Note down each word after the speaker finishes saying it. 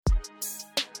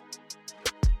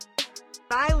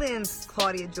Island's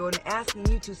Claudia Jordan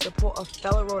asking you to support a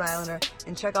fellow Rhode Islander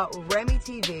and check out Remi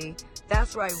TV.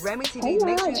 That's right, Remi TV. Hey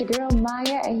y'all, it's your girl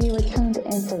Maya, and you were tuned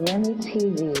into Remi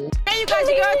TV. Hey you guys,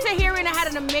 your girl Tahiri, and I had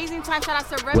an amazing time. Shout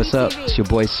out to Remi TV. What's up? It's your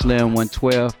boy Slim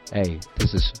 112. Hey,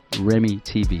 this is Remi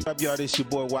TV. What's up, y'all? This your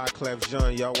boy Wyclef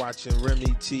Jean. Y'all watching Remi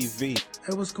TV.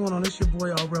 Hey, what's going on? This your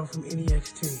boy RL from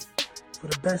NEXT. For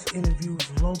the best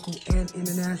interviews, local and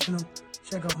international,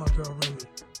 check out my girl Remi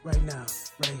right now,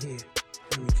 right here,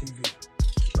 Remi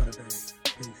TV. Brother, baby.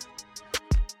 Peace.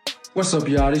 What's up,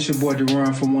 y'all? This your boy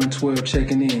Duran from 112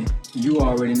 checking in. You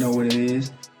already know what it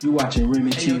is. You watching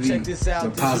Remi TV, yo, check this out. where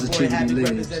This positivity your boy Happy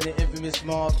lives. representing infamous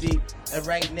Small D, and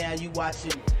right now you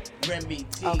watching Remi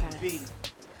TV. Okay.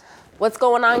 What's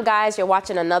going on, guys? You're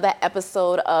watching another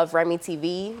episode of Remi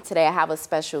TV. Today I have a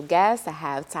special guest. I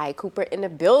have Tye Cooper in the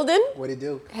building. What it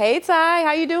do? Hey, Tye,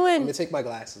 how you doing? Let me take my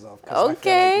glasses off. I feel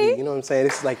Okay. like you know what I'm saying?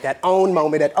 This is like that own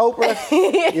moment at Oprah.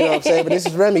 You know what I'm saying? But this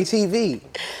is Remi TV.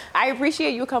 I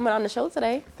appreciate you coming on the show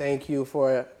today. Thank you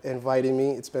for inviting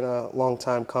me. It's been a long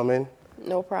time coming.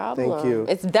 No problem. Thank you.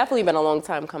 It's definitely been a long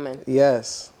time coming.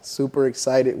 Yes, super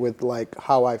excited with like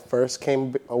how I first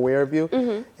came aware of you.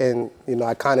 Mm-hmm. And you know,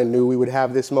 I kind of knew we would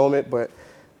have this moment, but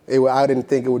I didn't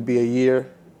think it would be a year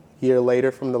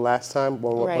later from the last time.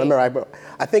 Well, Right. remember,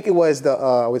 I think it was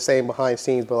I was saying behind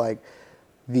scenes, but like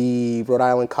the Rhode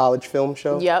Island College film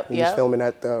show. Yep, He was filming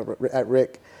at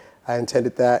Rick. I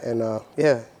attended that, and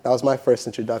yeah, that was my first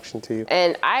introduction to you.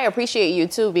 And I appreciate you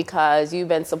too, because you've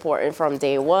been supporting from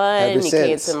day one. Ever You came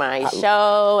since. to my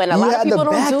show, and a lot of people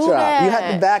don't do backdrop. that. You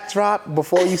had the backdrop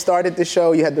before you started the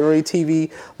show. You had the Rhode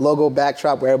TV logo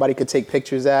backdrop where everybody could take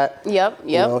pictures at. Yep.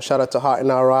 You know, shout out to Heart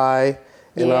and RI.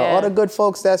 And Yeah. all the good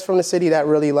folks that's from the city that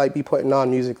really like be putting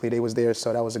on musically, they was there,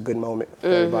 so that was a good moment for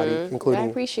everybody, including I you.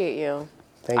 appreciate you.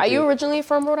 Thank Are you. you originally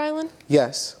from Rhode Island?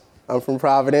 Yes, I'm from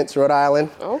Providence, Rhode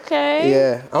Island. Okay.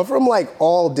 Yeah, I'm from like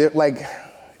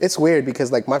it's weird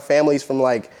because like my family's from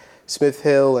like Smith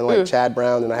Hill and like Chad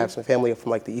Brown, and I have some family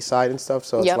from like the East Side and stuff.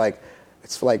 So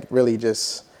it's like really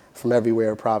just from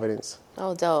everywhere, Providence.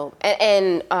 Oh, dope.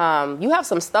 And you have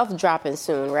some stuff dropping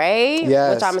soon, right?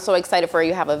 Yes. Which I'm so excited for.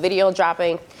 You have a video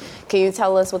dropping. Can you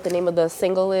tell us what the name of the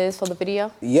single is for the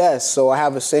video? Yes, so I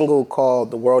have a single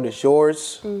called The World Is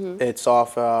Yours. It's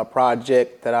off a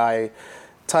project that I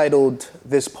titled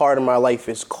This Part of My Life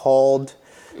Is Called ...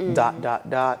 And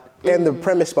the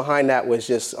premise behind that was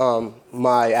just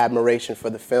my admiration for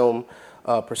the film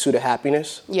Pursuit of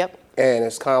Happiness. Yep. And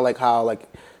it's kind of like how like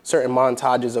certain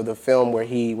montages of the film where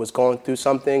he was going through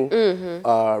something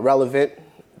relevant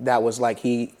that was like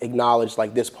he acknowledged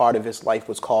like this part of his life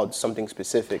was called something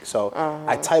specific. So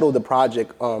I titled the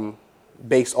project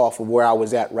based off of where I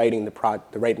was at writing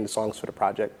the songs for the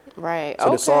project. Right.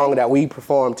 So the song that we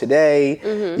performed today,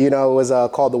 you know, was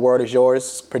called The World Is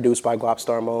Yours, produced by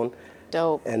Guapstar Moan.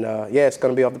 Dope. And yeah, it's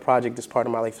going to be off the project This Part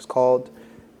of My Life Is Called.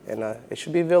 And it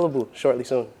should be available shortly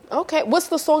soon. Okay. What's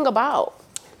the song about?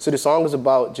 So the song is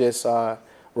about just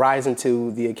rising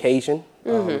to the occasion.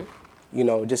 You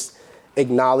know, just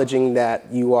acknowledging that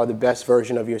you are the best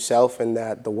version of yourself and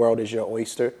that the world is your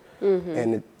oyster.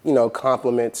 And it, you know,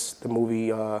 complements the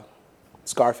movie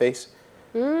Scarface.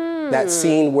 That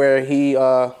scene where he,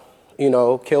 you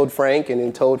know, killed Frank and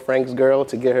then told Frank's girl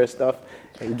to get her stuff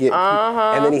and get.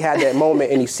 And then he had that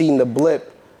moment and he seen the blip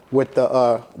with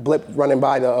the blip running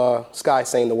by the sky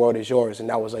saying the world is yours, and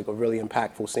that was like a really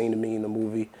impactful scene to me in the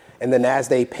movie. And then as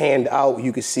they panned out,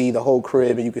 you could see the whole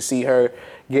crib and you could see her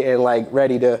getting like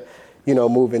ready to, you know,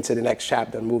 move into the next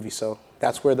chapter of the movie. So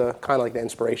that's where the kind of like the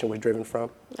inspiration was driven from.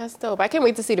 That's dope. I can't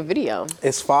wait to see the video.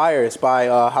 It's fire. It's by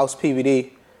House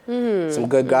PVD. Some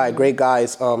good great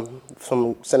guys, some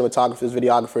cinematographers,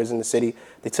 videographers in the city.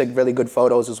 They took really good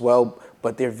photos as well,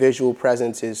 but their visual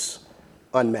presence is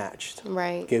unmatched.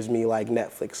 Right. Gives me like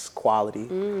Netflix quality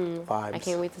vibes. I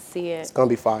can't wait to see it. It's gonna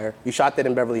be fire. You shot that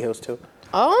in Beverly Hills too.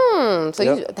 Oh, so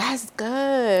Yep. that's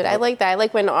good. I like that. I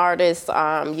like when artists,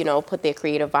 you know, put their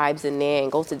creative vibes in there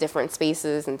and go to different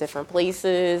spaces and different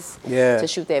places to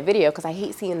shoot their video, because I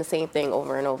hate seeing the same thing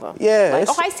over and over. Yeah.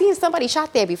 Like, I seen somebody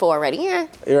shot there before already. Yeah.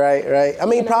 Right. I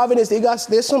mean, Providence,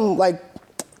 there's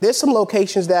some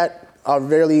locations that are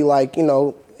really like, you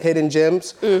know, hidden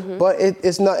gems, but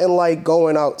it's nothing like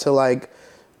going out to like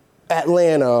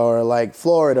Atlanta or like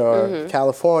Florida or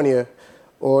California,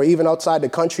 or even outside the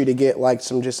country to get like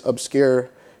some just obscure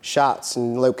shots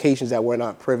and locations that we're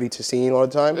not privy to seeing all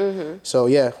the time. So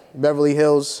yeah, Beverly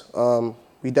Hills,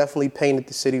 we definitely painted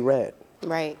the city red.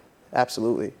 Right.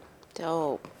 Absolutely.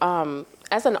 Dope.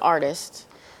 As an artist,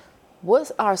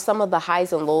 what are some of the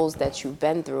highs and lows that you've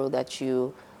been through that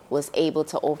you was able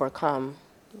to overcome?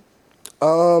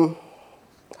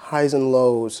 Highs and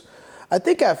lows. I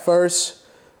think at first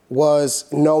was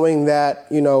knowing that,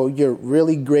 you know, you're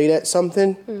really great at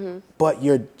something, but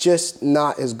you're just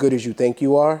not as good as you think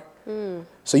you are.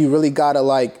 So you really gotta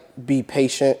like be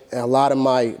patient. And a lot of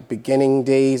my beginning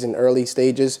days and early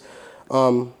stages,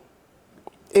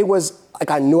 it was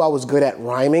like I knew I was good at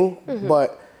rhyming,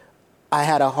 but I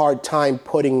had a hard time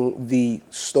putting the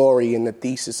story and the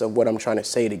thesis of what I'm trying to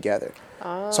say together.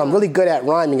 So I'm really good at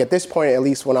rhyming. At this point, at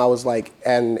least when I was like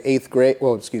in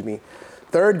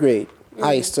third grade,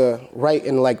 I used to write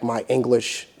in like my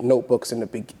English notebooks in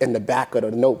the back of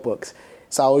the notebooks.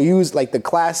 So I would use like the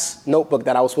class notebook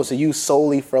that I was supposed to use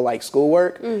solely for like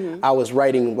schoolwork. I was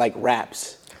writing like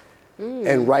raps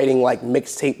and writing like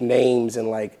mixtape names, and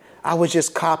like I was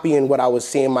just copying what I was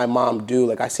seeing my mom do.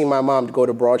 Like I seen my mom go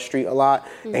to Broad Street a lot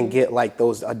and get like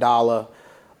those $1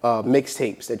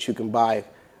 mixtapes that you can buy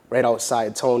right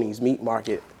outside Tony's Meat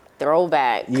Market.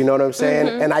 Throwback. You know what I'm saying?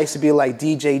 And I used to be like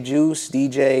DJ Juice,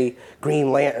 DJ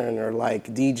Green Lantern, or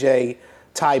like DJ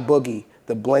Tye Boogie,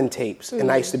 the blend tapes.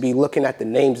 And I used to be looking at the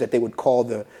names that they would call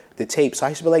the tapes. So I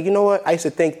used to be like, you know what? I used to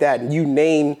think that you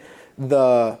name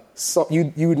the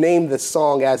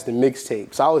song as the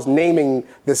mixtape. So I was naming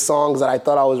the songs that I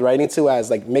thought I was writing to as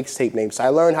like mixtape names. So I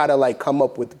learned how to like come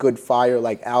up with good fire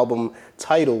like album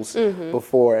titles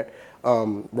before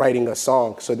writing a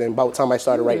song. So then by the time I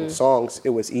started writing songs, it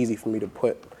was easy for me to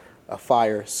put a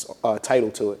fire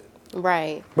title to it.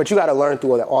 Right. But you got to learn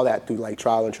through all that through like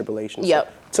trial and tribulation. Yep.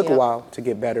 So it took a while to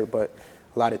get better, but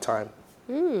a lot of time.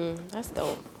 That's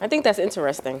dope. I think that's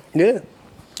interesting. Yeah.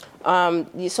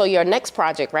 So your next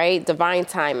project, right? Divine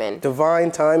Timing.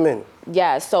 Divine Timing.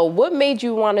 Yeah. So what made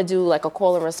you want to do like a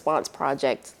call and response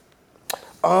project?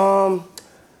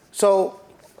 So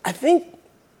I think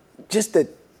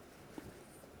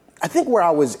where I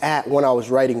was at when I was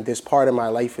writing this part of my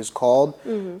life is called.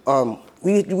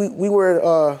 We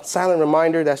were Silent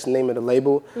Reminder. That's the name of the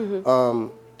label.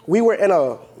 We were in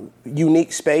a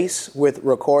unique space with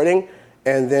recording,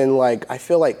 and then like I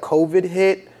feel like COVID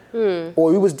hit.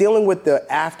 Or we was dealing with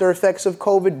the after effects of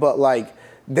COVID, but like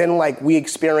then like we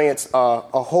experienced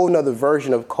a whole nother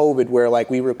version of COVID where like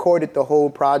we recorded the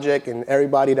whole project and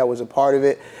everybody that was a part of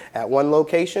it at one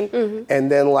location,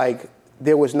 and then like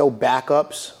there was no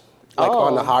backups like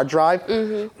on the hard drive.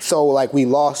 So like we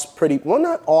lost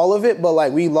not all of it, but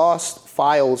like we lost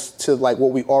files to like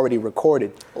what we already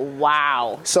recorded.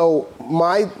 Wow. So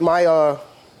my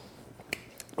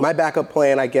backup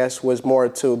plan, I guess, was more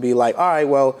to be like, all right,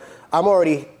 well, I'm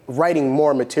already writing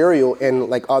more material in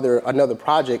like another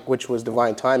project, which was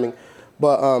Divine Timing.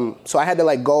 But so I had to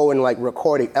like go and like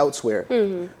record it elsewhere.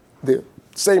 The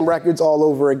same records all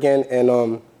over again.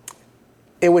 And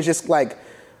it was just like,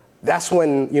 that's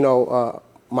when, you know,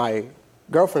 my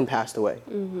girlfriend passed away.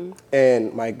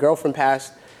 And my girlfriend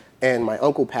passed and my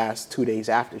uncle passed 2 days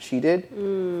after she did.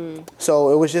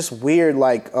 So it was just weird,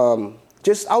 like,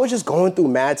 I was just going through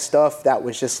mad stuff that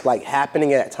was just like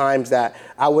happening at times that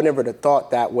I would never have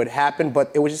thought that would happen,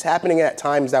 but it was just happening at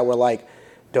times that were like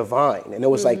divine. And it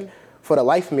was like, for the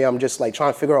life of me, I'm just like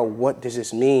trying to figure out, what does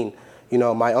this mean? You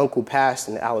know, my uncle passed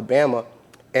in Alabama,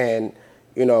 and,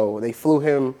 you know, they flew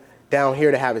him down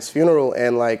here to have his funeral,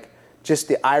 and like just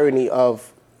the irony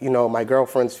of, you know, my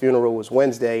girlfriend's funeral was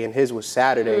Wednesday and his was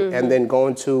Saturday, and then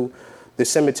going to the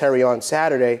cemetery on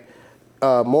Saturday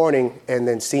morning and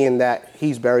then seeing that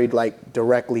he's buried like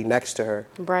directly next to her.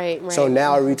 Right. So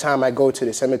now every time I go to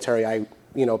the cemetery, I,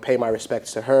 you know, pay my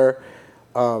respects to her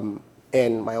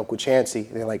and my Uncle Chancey.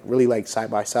 They're like really like side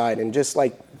by side, and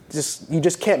you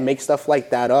just can't make stuff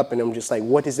like that up. And I'm just like,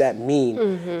 what does that mean?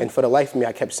 And for the life of me,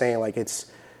 I kept saying like, it's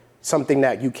something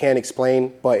that you can't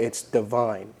explain, but it's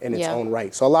divine in its own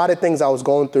right. So a lot of things I was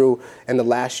going through in the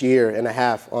last year and a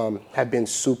half have been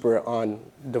super on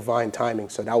divine timing.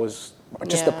 So that was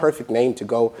just the perfect name to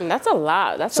go. And that's a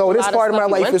lot. This part of my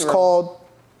life is called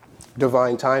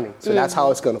Divine Timing. So that's how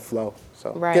it's going to flow.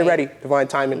 So get ready, Divine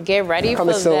Timing. Get ready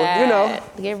coming for soon, that. You know.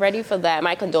 Get ready for that.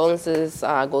 My condolences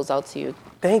goes out to you.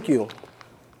 Thank you.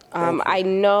 I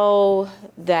know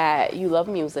that you love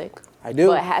music. I do.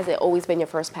 But has it always been your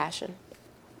first passion?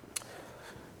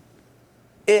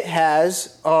 It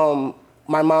has.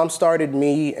 My mom started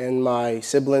me and my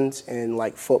siblings in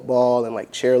like football and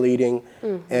like cheerleading,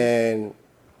 and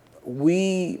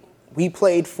we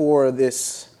played for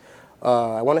this.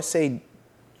 I want to say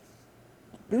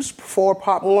it was before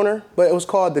Pop Warner, but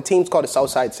the team's called the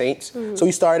Southside Saints. So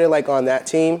we started like on that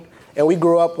team, and we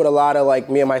grew up with a lot of like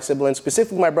me and my siblings,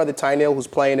 specifically my brother Tynell, who's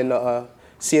playing in the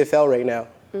CFL right now.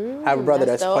 I have a brother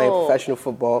that's playing professional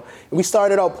football. We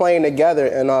started out playing together,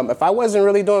 and if I wasn't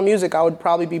really doing music, I would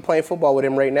probably be playing football with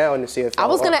him right now in the CFL. I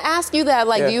was going to ask you that,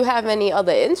 like, do you have any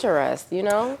other interests, you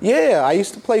know? Yeah, I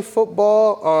used to play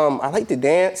football. I like to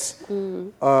dance.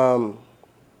 I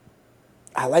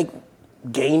like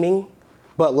gaming,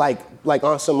 but like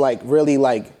on some like really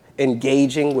like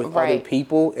engaging with other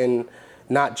people and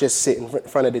not just sitting in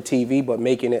front of the TV, but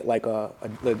making it like a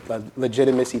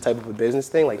legitimacy type of a business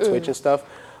thing, like Twitch and stuff.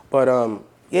 But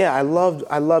yeah, I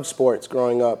loved sports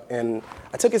growing up, and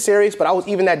I took it serious. But I was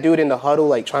even that dude in the huddle,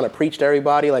 like trying to preach to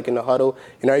everybody, like in the huddle.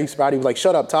 You know, everybody was like,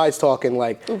 "Shut up, Ty's talking."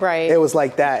 Like, it was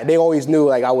like that. They always knew,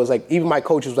 like I was like, even my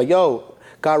coach was like, "Yo,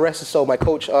 God rest his soul." My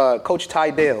coach, Coach Tye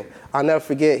Dale, I'll never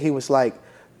forget. He's like,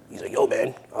 "Yo,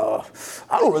 man,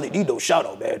 I don't really need no shout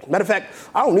out, man. Matter of fact,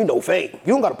 I don't need no fame.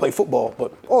 You don't got to play football,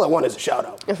 but all I want is a shout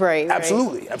out." Right.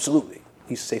 Absolutely, absolutely.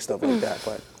 He used to say stuff like that,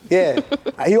 but yeah,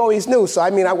 he always knew. So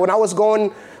I mean, when I was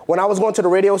going to the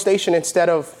radio station instead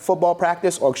of football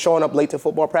practice or showing up late to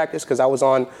football practice, because I was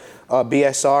on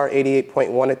BSR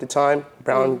 88.1 at the time,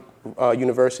 Brown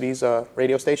University's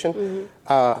radio station.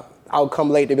 I would come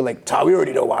late. They'd be like, "Ty, we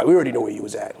already know why. We already know where you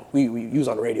was at. You was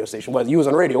on the radio station. You was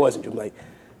on the radio, wasn't you?" I'm like,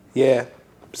 yeah.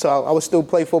 So I would still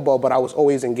play football, but I was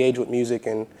always engaged with music,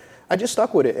 and I just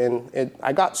stuck with it. And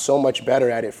I got so much better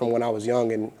at it from when I was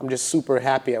young, and I'm just super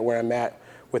happy at where I'm at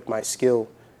with my skill,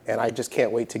 and I just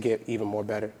can't wait to get even more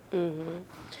better.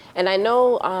 And I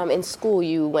know in school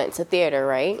you went to theater,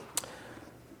 right?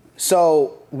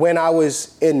 So when I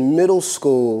was in middle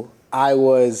school, I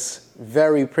was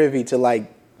very privy to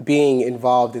like being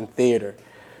involved in theater.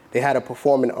 They had a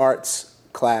performing arts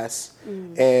class,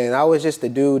 and I was just the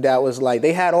dude that was like,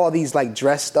 they had all these like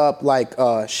dressed up like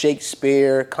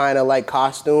Shakespeare kind of like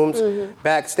costumes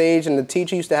backstage, and the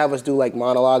teacher used to have us do like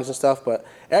monologues and stuff, but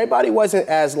everybody wasn't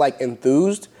as like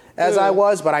enthused as I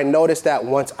was. But I noticed that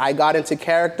once I got into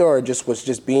character or was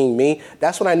just being me,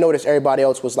 that's when I noticed everybody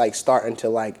else was like starting to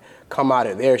like come out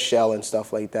of their shell and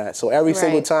stuff like that. So every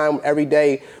single time, every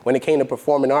day when it came to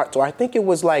performing arts, or I think it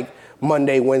was like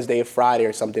Monday, Wednesday, or Friday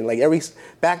or something, like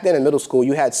back then in middle school,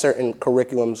 you had certain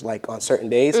curriculums like on certain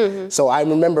days. So I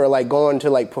remember like going to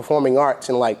like performing arts,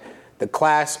 and like the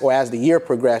class, or as the year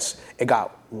progressed, it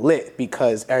got lit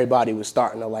because everybody was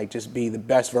starting to like just be the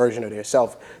best version of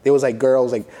themselves. There was like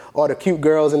girls, like all the cute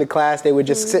girls in the class, they would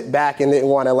just sit back and didn't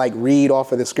want to like read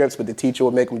off of the scripts, but the teacher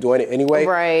would make them doing it anyway.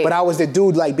 But I was the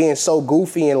dude like being so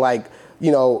goofy and like,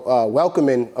 you know,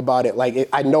 welcoming about it. Like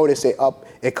I noticed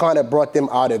it kind of brought them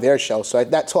out of their shell. So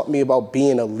that taught me about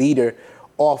being a leader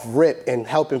off rip and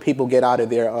helping people get out of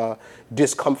their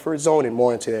discomfort zone and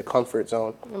more into their comfort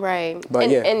zone. Right. But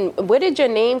and where did your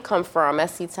name come from,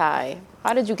 SC Tye?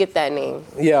 How did you get that name?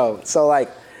 So like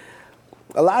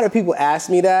a lot of people ask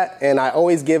me that, and I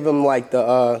always give them like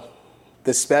the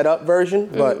sped up version.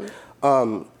 But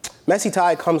Messy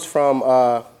Tye comes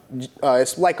from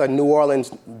it's like a New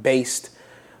Orleans based.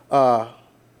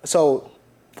 So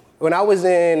when I was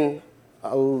in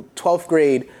 12th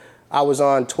grade, I was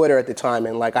on Twitter at the time,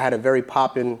 and like I had a very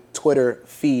poppin' Twitter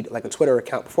feed, like a Twitter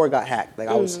account before it got hacked. Like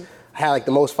I had like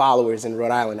the most followers in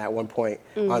Rhode Island at one point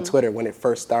on Twitter when it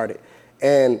first started.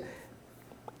 And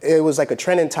it was like a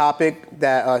trending topic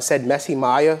that said Messy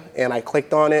Maya, and I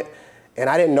clicked on it, and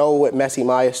I didn't know what Messy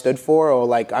Maya stood for, or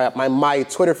like my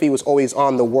Twitter feed was always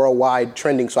on the worldwide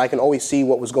trending, so I can always see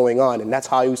what was going on, and that's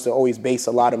how I used to always base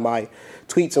a lot of my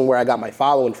tweets and where I got my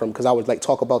following from, because I would like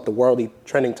talk about the worldly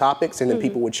trending topics, and then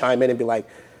people would chime in and be like,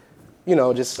 you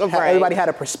know, just everybody had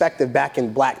a perspective back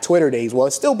in Black Twitter days. Well,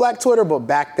 it's still Black Twitter, but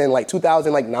back then, like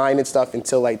 2009 and stuff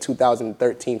until like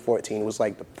 2013, 14 was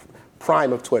like the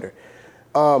prime of Twitter.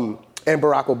 And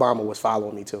Barack Obama was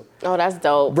following me too. Oh, that's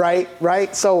dope.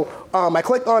 Right. So I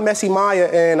clicked on Messy Maya,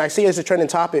 and I see it as a trending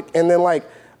topic, and then like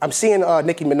I'm seeing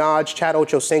Nicki Minaj, Chad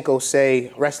Ochocinco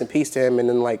say rest in peace to him, and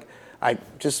then like I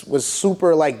just was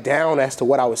super like down as to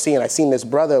what I was seeing. I seen this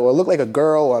brother, or it looked like a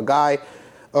girl or a guy,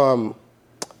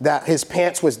 that his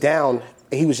pants was down,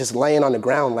 and he was just laying on the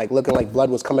ground, like looking like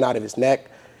blood was coming out of his neck.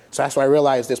 So that's when I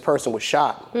realized this person was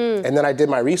shot. And then I did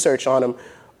my research on him.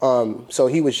 So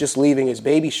he was just leaving his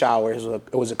baby shower.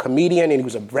 It was a comedian, and he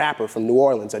was a rapper from New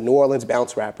Orleans, a New Orleans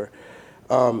bounce rapper.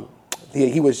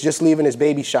 He was just leaving his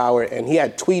baby shower, and he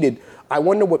had tweeted, "I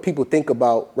wonder what people think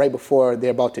about right before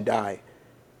they're about to die."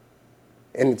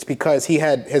 And it's because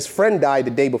his friend died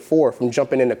the day before from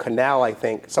jumping in the canal, I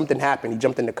think. Something happened. He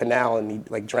jumped in the canal and he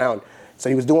like drowned. So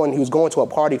he was going to a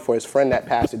party for his friend that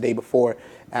passed the day before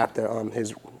after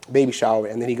his baby shower,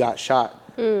 and then he got shot.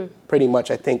 Pretty much,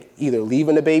 I think, either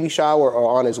leaving the baby shower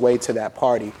or on his way to that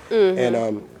party.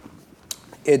 And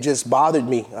it just bothered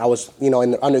me. I was,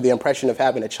 under the impression of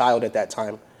having a child at that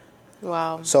time.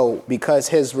 Wow. So because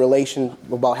his relation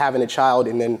about having a child,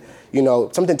 and then,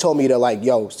 something told me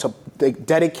to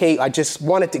dedicate, I just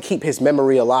wanted to keep his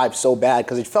memory alive so bad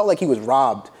because it felt like he was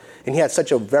robbed. And he had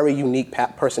such a very unique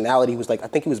personality. He was I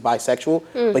think he was bisexual,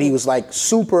 but he was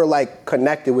super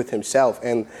connected with himself.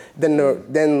 And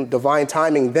then Divine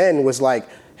Timing then was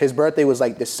his birthday was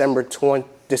December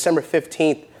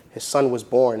 15th. His son was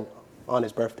born on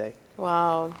his birthday.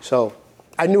 Wow. So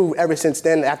I knew ever since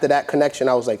then, after that connection,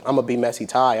 I was I'm gonna be Messy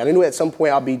Tye. I knew at some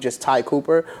point I'll be just Tye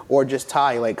Cooper or just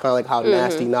Tye, kind of like how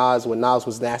Nasty Nas, when Nas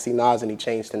was Nasty Nas and he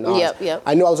changed to Nas. Yep.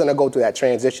 I knew I was gonna go through that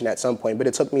transition at some point, but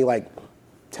it took me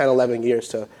 10, 11 years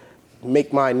to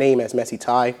make my name as Messy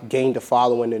Tye, gained a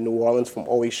following in New Orleans from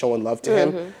always showing love to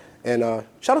him. And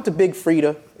shout out to Big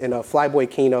Frida and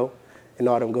Flyboy Kino and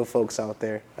all them good folks out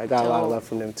there. I got a lot of love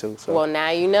from them too. So. Well, now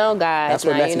you know, guys.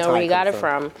 Now you know where you got it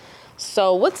from.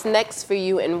 So what's next for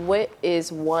you, and what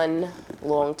is one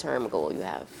long-term goal you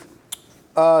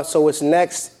have? So what's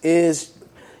next is,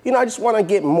 I just want to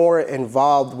get more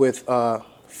involved with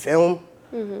film,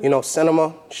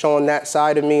 cinema, showing that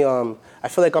side of me. I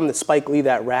feel like I'm the Spike Lee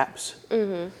that raps,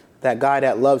 that guy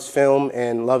that loves film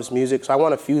and loves music. So I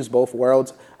want to fuse both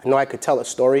worlds. I know I could tell a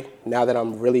story now that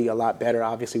I'm really a lot better.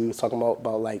 Obviously, we were talking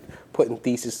about putting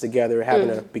theses together, having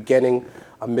a beginning,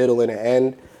 a middle, and an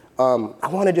end. I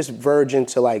want to just verge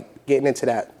into getting into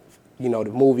that, the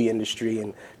movie industry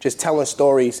and just telling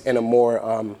stories in a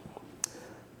more,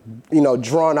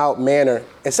 drawn out manner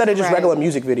instead of just regular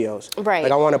music videos.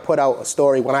 Right. I want to put out a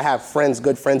story when I have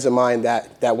good friends of mine that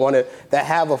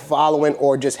have a following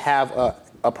or just have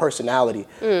a personality.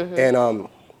 And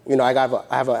I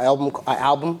have an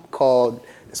album called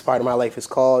This Part of My Life is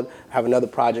called. I have another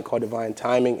project called Divine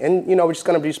Timing, and we're just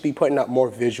gonna be putting up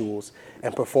more visuals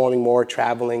and performing more,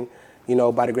 traveling.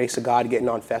 By the grace of God, getting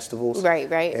on festivals. Right.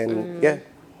 And yeah.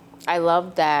 I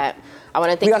love that. I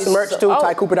want to thank you. We got some merch too.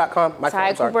 TyeCooper.com.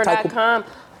 TyeCooper.com.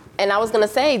 And I was gonna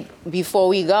say before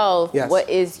we go, what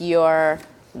is your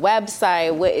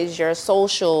website? What is your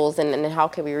socials? And how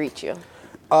can we reach you?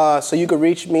 So you can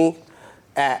reach me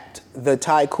at the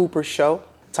Tye Cooper Show,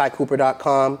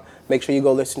 TyeCooper.com. Make sure you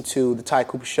go listen to the Tye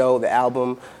Cooper Show, the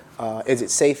album, Is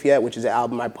It Safe Yet, which is an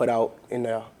album I put out in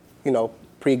the,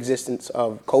 pre-existence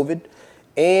of COVID.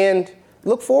 And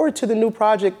look forward to the new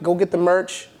project. Go get the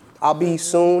merch. I'll be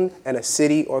soon in a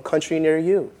city or country near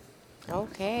you.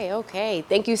 Okay.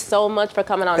 Thank you so much for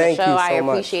coming on the show. I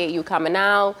appreciate you coming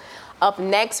out. Up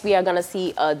next, we are going to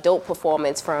see a dope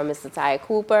performance from Mr. Tye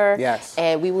Cooper. Yes.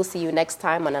 And we will see you next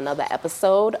time on another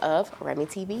episode of Remi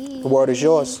TV. The word is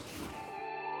yours.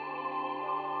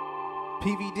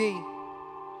 PVD.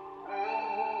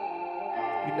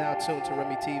 You're now tuned to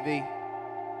Remi TV.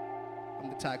 I'm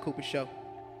the Tye Cooper Show.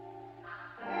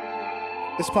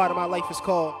 This part of my life is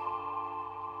called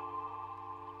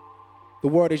The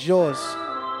Word Is Yours.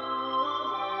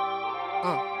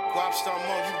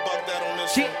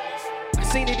 I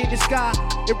seen it in the sky.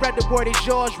 It read the word is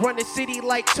yours. Run the city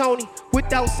like Tony.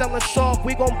 Without selling soft,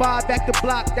 we gon' buy back the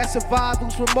block. That survive,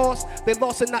 lose remorse. They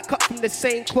lost and not cut from the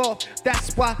same cloth.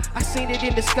 That's why I seen it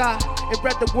in the sky. It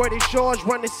read the word is yours.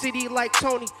 Run the city like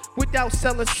Tony. Without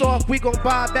selling soft, we gon'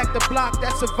 buy back the block.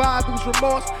 That survive, lose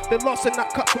remorse. They lost and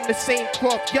not cut from the same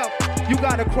cloth. Yo, you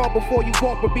gotta crawl before you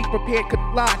walk, but be prepared, could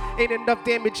lie. Ain't enough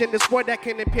damage in this world that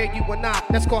can impair you or not.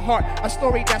 That's called heart. A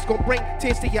story that's gonna bring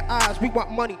tears to your eyes. We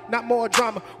want money, not more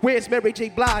drama. Where's Mary J.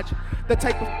 Blige? The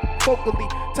type of vocally,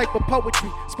 type of poetry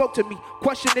spoke to me,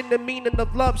 questioning the meaning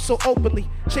of love so openly.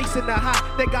 Chasing the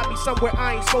high that got me somewhere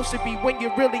I ain't supposed to be. When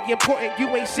you're really important, you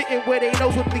ain't sitting where they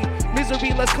nose would be.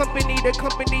 Miseryless company, the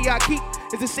company I keep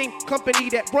is the same company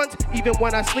that runs even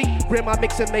when I sleep. Grandma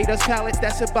mixing made us pallets,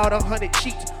 that's about 100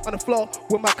 sheets on the floor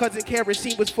where my cousin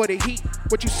kerosene was for the heat.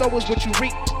 What you sow is what you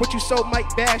reap. What you sow might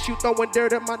bash you, throwing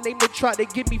dirt at my name to try to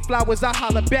give me flowers. I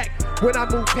holler back when I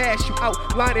move past you,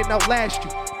 outline and outlast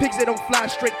you. Pigs that don't fly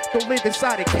straight, don't live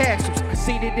inside of castles. I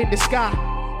seen it in the sky.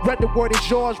 Read the word is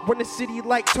yours. Run the city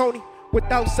like Tony.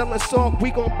 Without selling soft,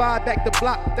 we gon' buy back the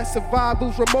block. That survive,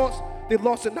 lose remorse. They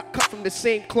lost and not cut from the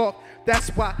same cloth. That's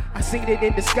why I seen it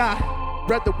in the sky.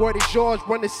 Read the word is yours.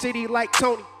 Run the city like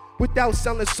Tony. Without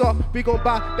selling soft, we gon'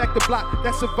 buy back the block.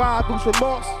 That survive, lose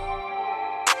remorse.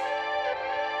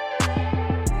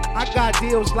 I got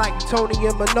deals like Tony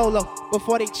and Manolo.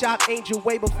 Before they chop Angel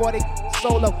way before they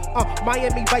solo.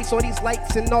 Miami Vice, all these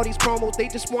lights and all these promos. They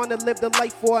just wanna live the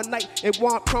life for a night and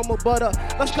want promo. But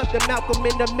let's cut the Malcolm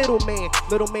in the middle, man.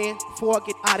 Little man, before I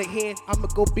get out of hand, I'ma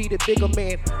go be the bigger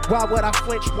man. Why would I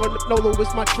flinch when Nolo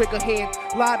is my trigger hand?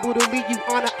 Liable to leave you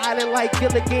on an island like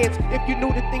Gilligan's. If you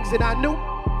knew the things that I knew,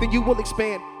 then you will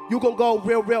expand. You gon' go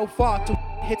real far till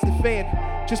hits the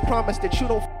fan. Just promise that you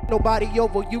don't nobody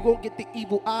over. You gon' get the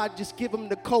evil eye, just give them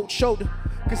the cold shoulder.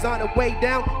 Cause on the way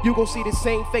down, you gon' see the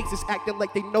same faces acting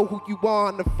like they know who you are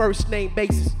on the first name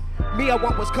basis. Me, I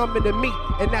want what's coming to me,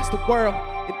 and that's the world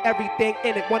and everything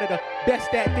in it. One of the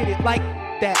best that did it like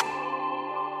that.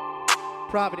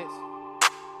 Providence.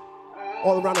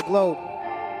 All around the globe.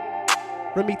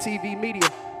 Remi TV Media.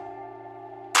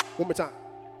 One more time.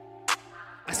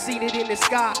 I seen it in the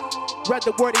sky. Read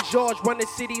the word is yours. Run the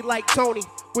city like Tony.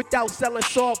 Without selling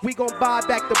soft, we gon' buy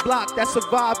back the block. That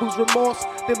survival's remorse.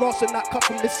 They lost and not cut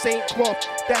from the same cloth.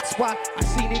 That's why I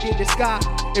seen it in the sky.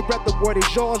 And read the word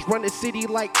is yours. Run the city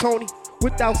like Tony.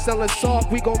 Without selling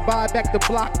soft, we gon' buy back the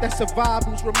block. That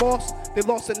survival's remorse. They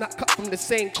lost and not cut from the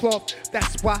same cloth.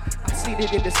 That's why I seen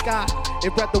it in the sky.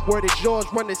 And read the word is yours.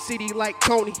 Run the city like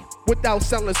Tony. Without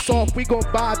selling soft, we gon'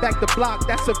 buy back the block.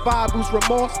 That survival's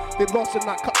remorse. They lost and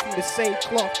not cut from the same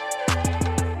cloth.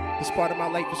 This part of my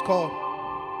life is called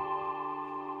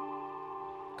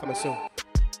Coming Soon.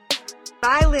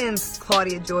 Island's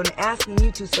Claudia Jordan asking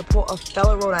you to support a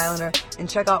fellow Rhode Islander and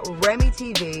check out Remi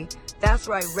TV. That's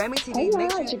right, Remi TV. Hey, Make y'all,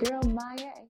 sure it's your girl Maya.